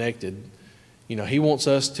being connected. He wants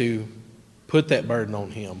us to put that burden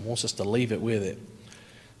on Him, wants us to leave it with it.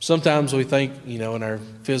 Sometimes we think, in our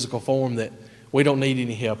physical form that we don't need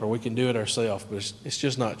any help or we can do it ourselves, but it's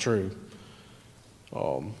just not true.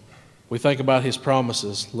 We think about His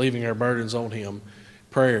promises, leaving our burdens on Him,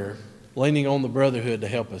 prayer, leaning on the brotherhood to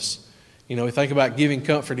help us. We think about giving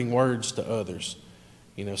comforting words to others.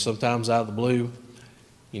 Sometimes out of the blue,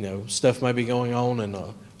 stuff may be going on, and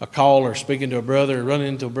a call or speaking to a brother or running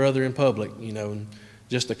into a brother in public, and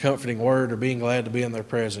just a comforting word or being glad to be in their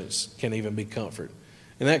presence can even be comfort.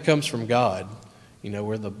 And that comes from God.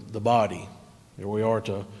 We're the body. Here we are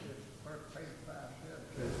to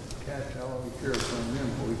Cast all we care from them,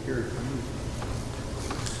 for we care from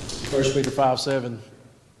you. 1 Peter 5:7,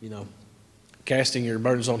 casting your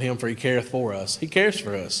burdens on Him, for He careth for us. He cares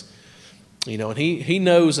for us. And He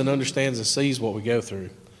knows and understands and sees what we go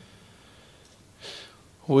through.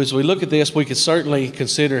 Well, as we look at this, we could certainly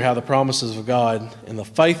consider how the promises of God and the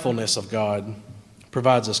faithfulness of God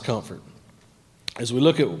provides us comfort. As we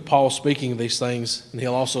look at Paul speaking these things, and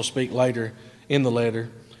he'll also speak later in the letter,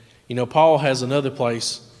 Paul has another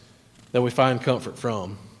place that we find comfort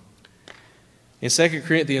from. In 2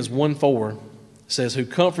 Corinthians 1:4, it says, who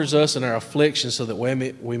comforts us in our affliction so that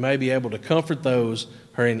we may be able to comfort those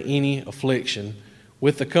who are in any affliction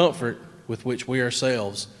with the comfort with which we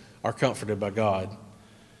ourselves are comforted by God.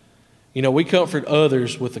 We comfort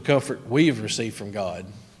others with the comfort we've received from God.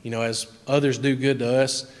 As others do good to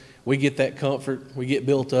us, we get that comfort, we get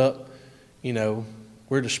built up,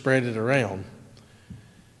 we're to spread it around.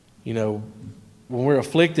 When we're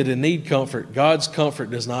afflicted and need comfort, God's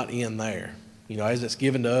comfort does not end there. As it's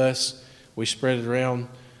given to us, we spread it around.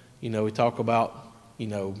 We talk about,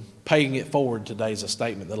 paying it forward today is a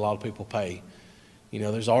statement that a lot of people pay.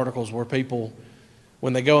 There's articles where people,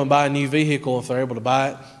 when they go and buy a new vehicle, if they're able to buy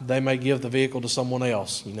it, they may give the vehicle to someone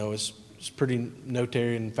else. It's pretty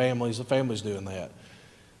notary in families. The family's doing that.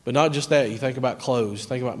 But not just that. You think about clothes.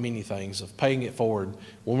 Think about many things of paying it forward.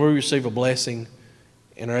 When we receive a blessing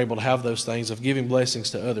and are able to have those things of giving blessings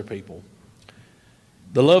to other people.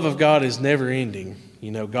 The love of God is never ending.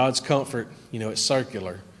 God's comfort, it's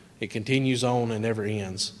circular. It continues on and never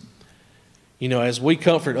ends. As we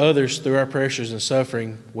comfort others through our pressures and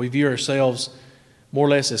suffering, we view ourselves more or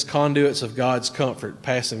less as conduits of God's comfort,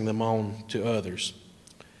 passing them on to others.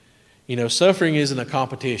 Suffering isn't a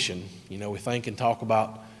competition. We think and talk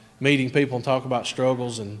about meeting people and talk about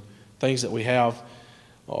struggles and things that we have.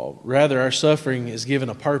 Rather, our suffering is given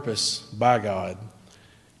a purpose by God.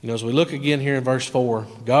 As we look again here in verse 4,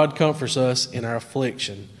 God comforts us in our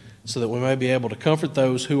affliction so that we may be able to comfort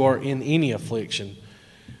those who are in any affliction.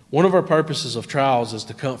 One of our purposes of trials is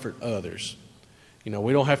to comfort others.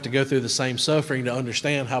 We don't have to go through the same suffering to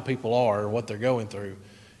understand how people are or what they're going through.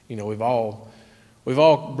 We've all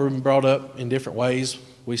been brought up in different ways.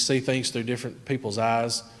 We see things through different people's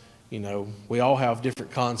eyes. We all have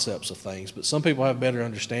different concepts of things, but some people have better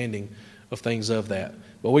understanding of things of that.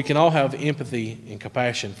 But we can all have empathy and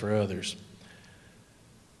compassion for others.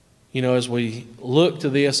 As we look to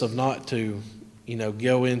this of not to,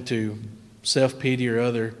 go into self-pity or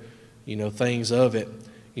other, things of it,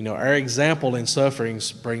 our example in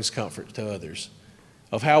sufferings brings comfort to others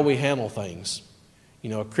of how we handle things.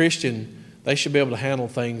 A Christian, they should be able to handle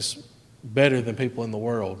things better than people in the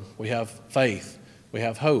world. We have faith, we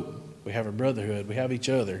have hope, we have a brotherhood, we have each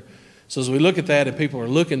other. So as we look at that and people are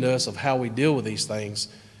looking to us of how we deal with these things,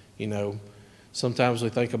 sometimes we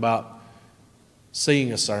think about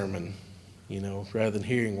seeing a sermon, rather than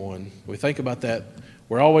hearing one. We think about that.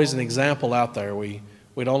 We're always an example out there. We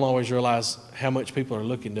don't always realize how much people are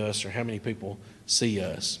looking to us or how many people see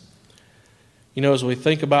us. As we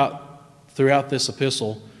think about throughout this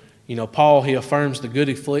epistle, Paul, he affirms the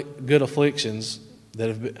good afflictions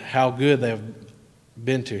how good they have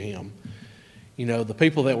been to him. The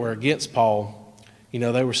people that were against Paul,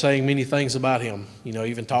 they were saying many things about him.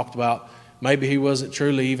 Even talked about maybe he wasn't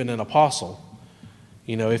truly even an apostle.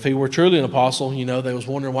 If he were truly an apostle, they was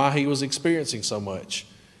wondering why he was experiencing so much.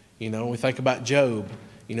 We think about Job.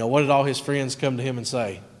 What did all his friends come to him and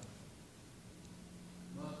say?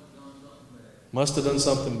 Must have done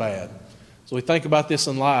something bad. So we think about this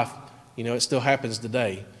in life, it still happens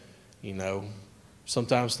today.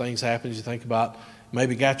 Sometimes things happen. You think about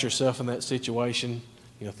maybe got yourself in that situation,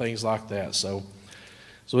 things like that. So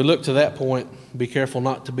we look to that point, be careful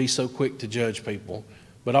not to be so quick to judge people,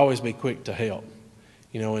 but always be quick to help.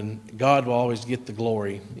 And God will always get the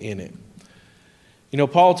glory in it.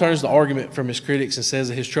 Paul turns the argument from his critics and says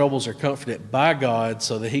that his troubles are comforted by God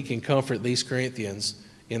so that he can comfort these Corinthians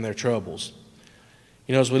in their troubles.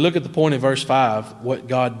 As we look at the point in verse 5, what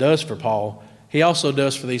God does for Paul, he also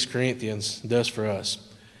does for these Corinthians, does for us.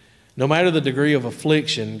 No matter the degree of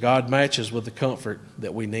affliction, God matches with the comfort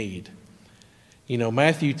that we need.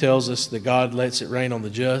 Matthew tells us that God lets it rain on the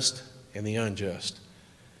just and the unjust.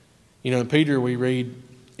 In Peter we read,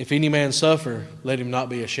 if any man suffer, let him not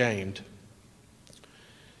be ashamed.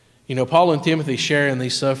 Paul and Timothy share in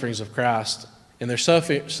these sufferings of Christ, and they're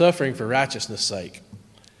suffering for righteousness' sake.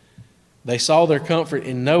 They saw their comfort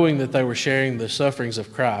in knowing that they were sharing the sufferings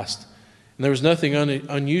of Christ, and there was nothing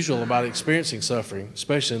unusual about experiencing suffering,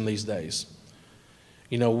 especially in these days.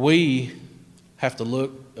 We have to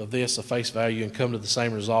look of this at face value and come to the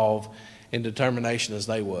same resolve and determination as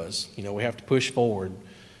they was. We have to push forward.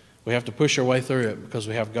 We have to push our way through it because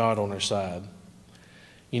we have God on our side.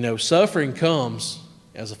 Suffering comes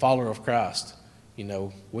as a follower of Christ.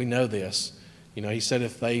 We know this. He said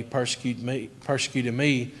if they persecuted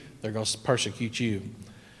me, they're going to persecute you.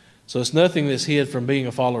 So it's nothing that's hid from being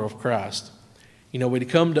a follower of Christ. We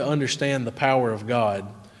come to understand the power of God,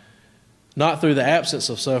 not through the absence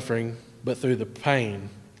of suffering, but through the pain.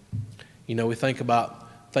 We think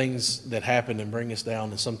about things that happen and bring us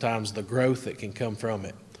down, and sometimes the growth that can come from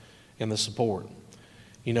it and the support.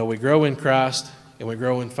 We grow in Christ and we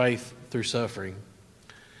grow in faith through suffering.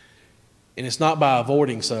 And it's not by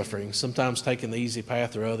avoiding suffering, sometimes taking the easy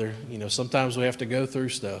path or other. Sometimes we have to go through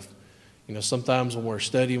stuff. Sometimes when we're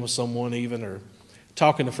studying with someone even or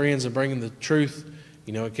talking to friends and bringing the truth,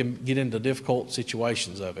 it can get into difficult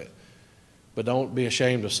situations of it. But don't be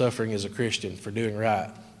ashamed of suffering as a Christian for doing right.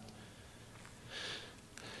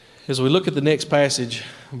 As we look at the next passage,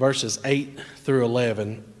 verses 8 through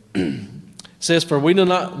 11, it says, for we do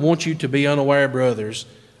not want you to be unaware, brothers,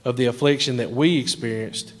 of the affliction that we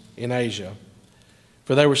experienced in Asia.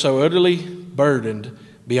 For they were so utterly burdened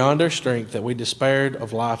beyond our strength that we despaired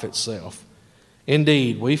of life itself.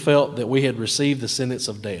 Indeed, we felt that we had received the sentence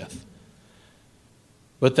of death,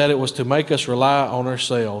 but that it was to make us rely on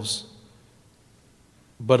ourselves,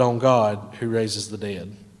 but on God who raises the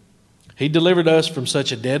dead. He delivered us from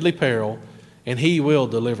such a deadly peril, and He will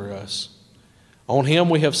deliver us. On Him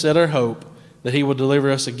we have set our hope that He will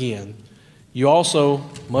deliver us again. You also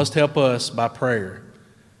must help us by prayer,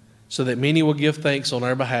 so that many will give thanks on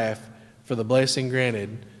our behalf for the blessing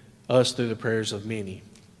granted us through the prayers of many.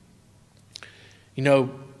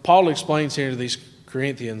 Paul explains here to these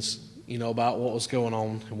Corinthians, about what was going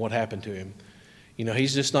on and what happened to him.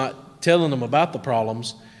 He's just not telling them about the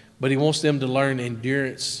problems, but he wants them to learn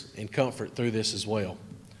endurance and comfort through this as well.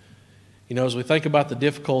 As we think about the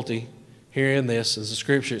difficulty here in this, as the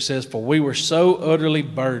scripture, it says, for we were so utterly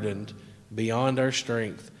burdened beyond our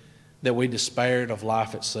strength that we despaired of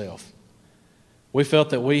life itself. We felt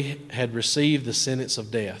that we had received the sentence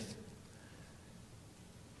of death.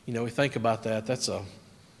 We think about that. That's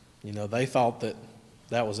they thought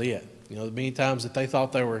that was it. Many times that they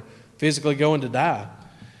thought they were physically going to die.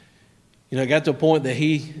 It got to a point that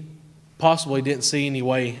he possibly didn't see any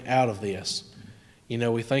way out of this.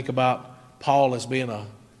 We think about Paul as being a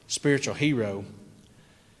spiritual hero.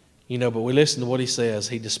 But we listen to what he says.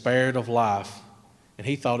 He despaired of life, and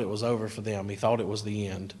he thought it was over for them. He thought it was the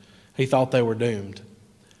end. He thought they were doomed.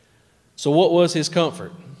 So what was his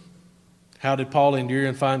comfort? How did Paul endure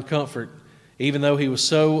and find comfort, even though he was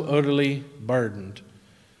so utterly burdened?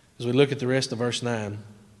 As we look at the rest of verse 9,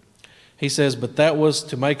 he says, "But that was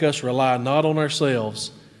to make us rely not on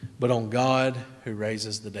ourselves, but on God who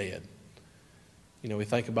raises the dead." We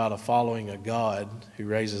think about following a God who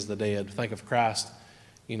raises the dead. Think of Christ,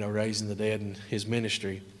 raising the dead in his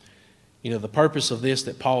ministry. The purpose of this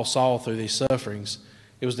that Paul saw through these sufferings,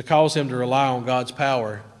 it was to cause him to rely on God's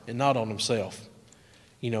power and not on himself.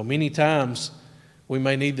 Many times we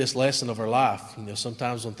may need this lesson of our life.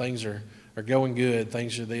 Sometimes when things are going good,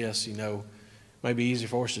 things are this, may be easy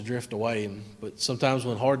for us to drift away. But sometimes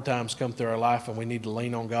when hard times come through our life and we need to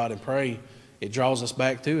lean on God and pray, it draws us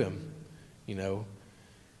back to him.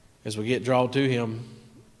 As we get drawn to him,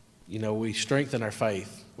 we strengthen our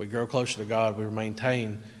faith. We grow closer to God. We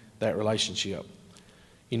maintain that relationship.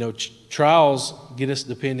 Trials get us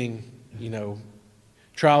depending,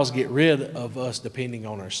 trials get rid of us depending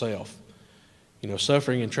on ourselves.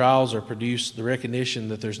 Suffering and trials are produce the recognition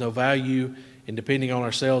that there's no value in depending on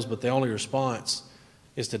ourselves, but the only response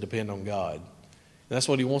is to depend on God. And that's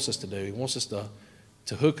what he wants us to do. He wants us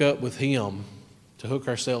to hook up with him, to hook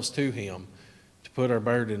ourselves to him, to put our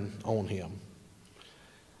burden on him.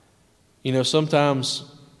 Sometimes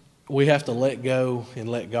we have to let go and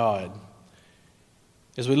let God.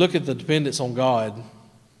 As we look at the dependence on God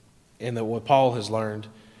and what Paul has learned,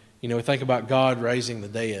 we think about God raising the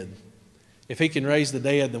dead. If he can raise the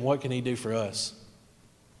dead, then what can he do for us?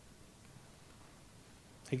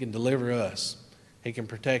 He can deliver us. He can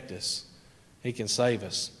protect us. He can save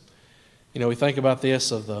us. We think about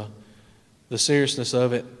this of the seriousness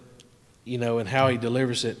of it, and how he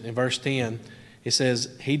delivers it. In verse 10, it says,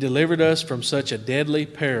 "He delivered us from such a deadly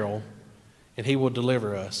peril, and he will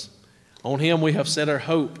deliver us. On him we have set our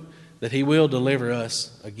hope that he will deliver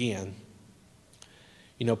us again."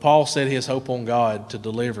 Paul set his hope on God to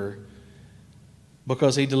deliver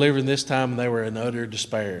because he delivered this time and they were in utter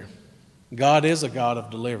despair. God is a God of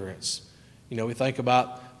deliverance. We think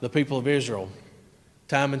about the people of Israel.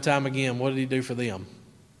 Time and time again, what did he do for them?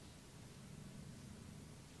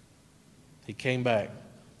 He came back.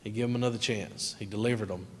 He gave them another chance. He delivered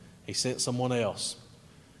them. He sent someone else.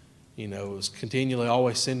 It was continually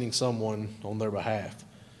always sending someone on their behalf.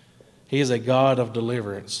 He is a God of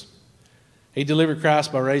deliverance. He delivered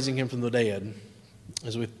Christ by raising him from the dead.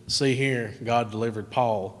 As we see here, God delivered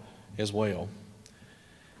Paul as well.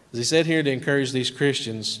 As he said here to encourage these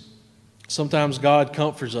Christians, sometimes God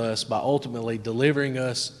comforts us by ultimately delivering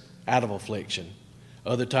us out of affliction.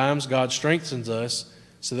 Other times, God strengthens us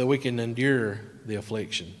so that we can endure the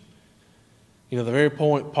affliction. The very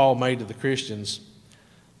point Paul made to the Christians,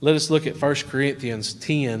 let us look at 1 Corinthians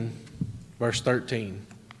 10, verse 13.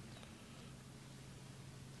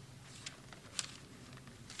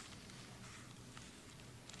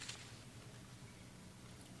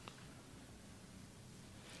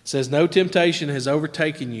 It says, "No temptation has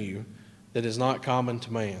overtaken you that is not common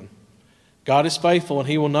to man. God is faithful, and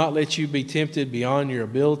he will not let you be tempted beyond your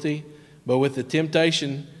ability, but with the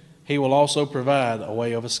temptation he will also provide a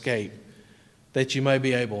way of escape, that you may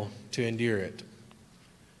be able to endure it."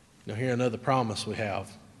 Now here another promise we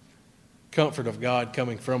have. Comfort of God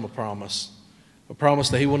coming from a promise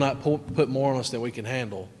that he will not put more on us than we can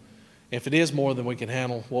handle. If it is more than we can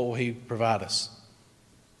handle, what will he provide us?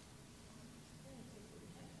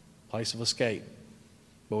 Place of escape.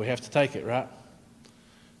 But we have to take it, right?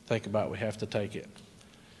 Think about it, we have to take it.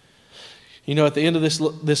 At the end of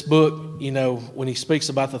this book, when he speaks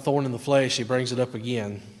about the thorn in the flesh, he brings it up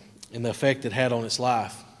again and the effect it had on its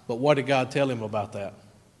life. But what did God tell him about that?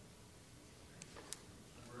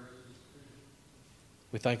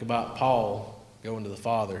 We think about Paul going to the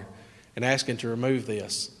Father and asking to remove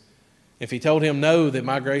this. If he told him no, that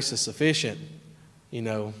my grace is sufficient,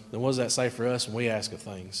 then what does that say for us when we ask of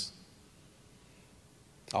things?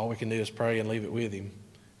 All we can do is pray and leave it with him.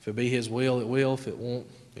 If it be his will, it will. If it won't,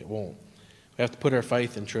 it won't. We have to put our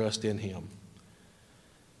faith and trust in him.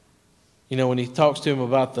 When he talks to him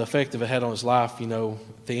about the effect it had on his life,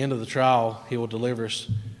 at the end of the trial, he will deliver us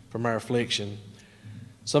from our affliction.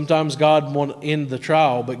 Sometimes God won't end the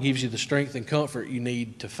trial, but gives you the strength and comfort you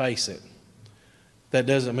need to face it. That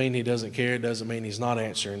doesn't mean he doesn't care. It doesn't mean he's not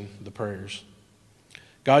answering the prayers.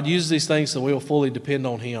 God uses these things so we will fully depend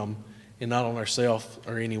on him and not on ourselves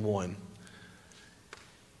or anyone.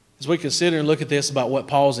 As we consider and look at this about what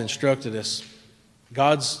Paul's instructed us,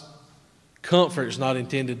 God's comfort is not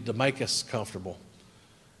intended to make us comfortable,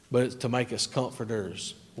 but it's to make us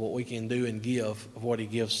comforters. what we can do and give of what he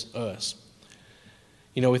gives us.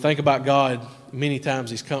 You know, we think about God, many times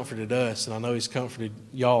he's comforted us, and I know he's comforted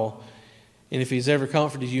y'all. And if he's ever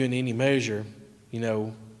comforted you in any measure, you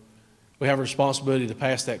know, we have a responsibility to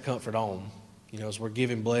pass that comfort on. You know, as we're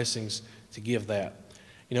giving blessings, to give that.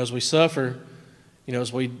 You know, as we suffer, you know,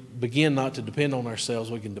 as we begin not to depend on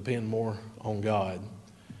ourselves, we can depend more on God.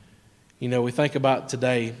 You know, we think about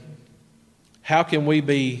today, how can we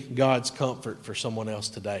be God's comfort for someone else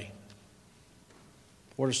today?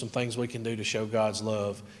 What are some things we can do to show God's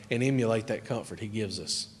love and emulate that comfort he gives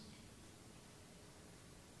us?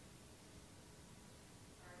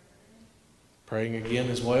 Praying again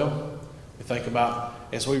as well. We think about,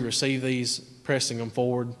 as we receive these, pressing them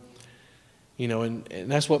forward. You know, and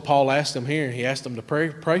that's what Paul asked them here. He asked them to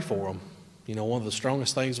pray for them. You know, one of the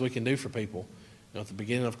strongest things we can do for people. You know, at the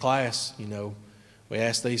beginning of class, you know, we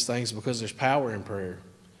ask these things because there's power in prayer.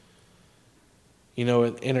 You know,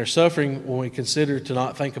 in our suffering, when we consider to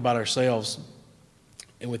not think about ourselves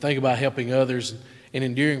and we think about helping others and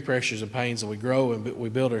enduring pressures and pains, and we grow and we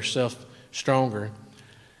build ourselves stronger.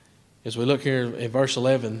 As we look here in verse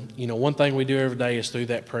 11, you know, one thing we do every day is through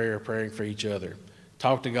that prayer, praying for each other.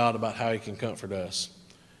 Talk to God about how he can comfort us.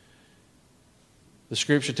 The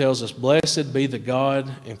scripture tells us, "Blessed be the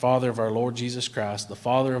God and Father of our Lord Jesus Christ, the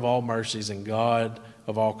Father of all mercies and God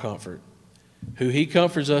of all comfort, who he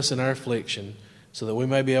comforts us in our affliction, so that we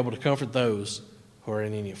may be able to comfort those who are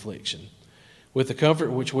in any affliction, with the comfort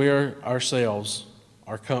which we ourselves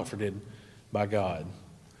are comforted by God."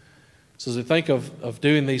 So as we think of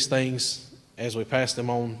doing these things as we pass them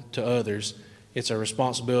on to others, it's our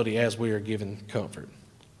responsibility as we are given comfort.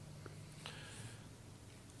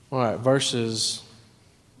 All right, verses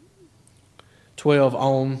 12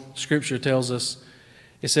 on, Scripture tells us,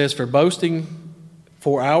 it says,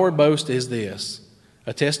 For our boast is this,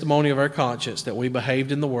 a testimony of our conscience that we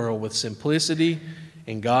behaved in the world with simplicity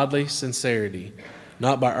and godly sincerity,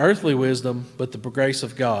 not by earthly wisdom, but the grace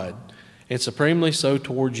of God, and supremely so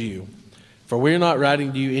towards you. For we are not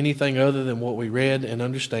writing to you anything other than what we read and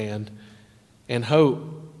understand, and hope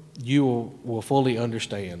you will fully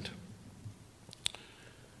understand.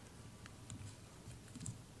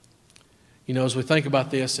 You know, as we think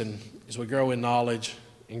about this and as we grow in knowledge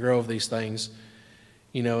and grow of these things,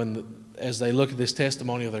 you know, and as they look at this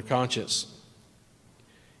testimony of their conscience,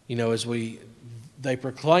 you know, they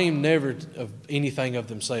proclaim never of anything of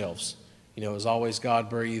themselves. You know, it was always God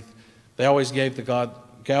breathed. They always gave God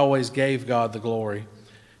the glory.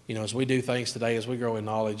 You know, as we do things today, as we grow in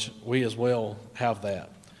knowledge, we as well have that.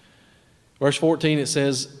 Verse 14, it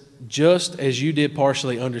says, Just as you did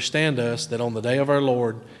partially understand us, that on the day of our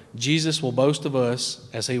Lord, Jesus will boast of us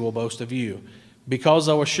as he will boast of you. Because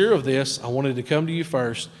I was sure of this, I wanted to come to you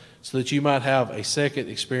first so that you might have a second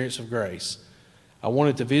experience of grace. I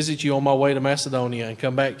wanted to visit you on my way to Macedonia and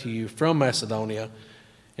come back to you from Macedonia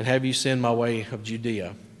and have you send my way of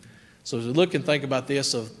Judea. So as we look and think about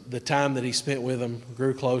this, of the time that he spent with them,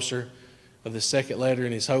 grew closer, of the second letter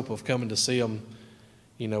and his hope of coming to see them,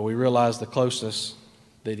 you know, we realize the closeness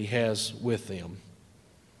that he has with them.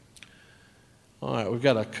 All right, we've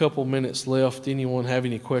got a couple minutes left. Anyone have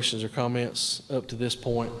any questions or comments up to this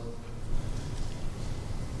point?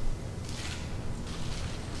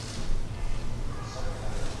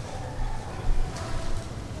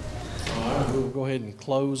 All right, we'll go ahead and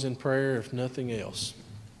close in prayer if nothing else.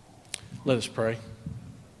 Let us pray.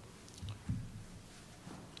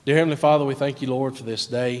 Dear Heavenly Father, we thank you, Lord, for this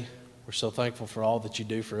day. We're so thankful for all that you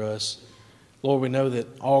do for us. Lord, we know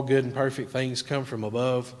that all good and perfect things come from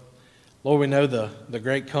above. Lord, we know the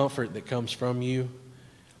great comfort that comes from you.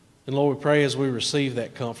 And Lord, we pray as we receive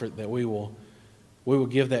that comfort that we will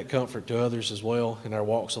give that comfort to others as well in our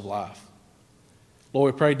walks of life.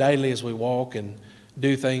 Lord, we pray daily as we walk and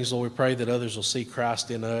do things, Lord, we pray that others will see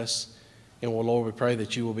Christ in us. And Lord, we pray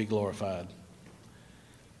that you will be glorified.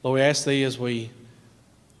 Lord, we ask thee as we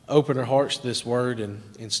open our hearts to this word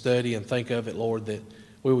and study and think of it, Lord, that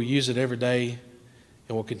we will use it every day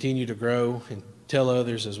and will continue to grow and tell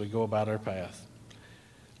others as we go about our path.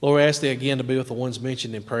 Lord, we ask thee again to be with the ones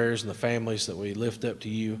mentioned in prayers and the families that we lift up to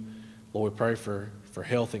you. Lord, we pray for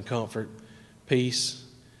health and comfort, peace.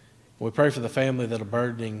 We pray for the family that are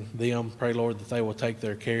burdening them. Pray, Lord, that they will take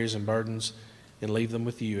their cares and burdens and leave them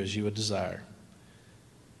with you as you would desire.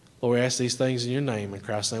 Lord, we ask these things in your name. In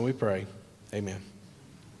Christ's name we pray. Amen.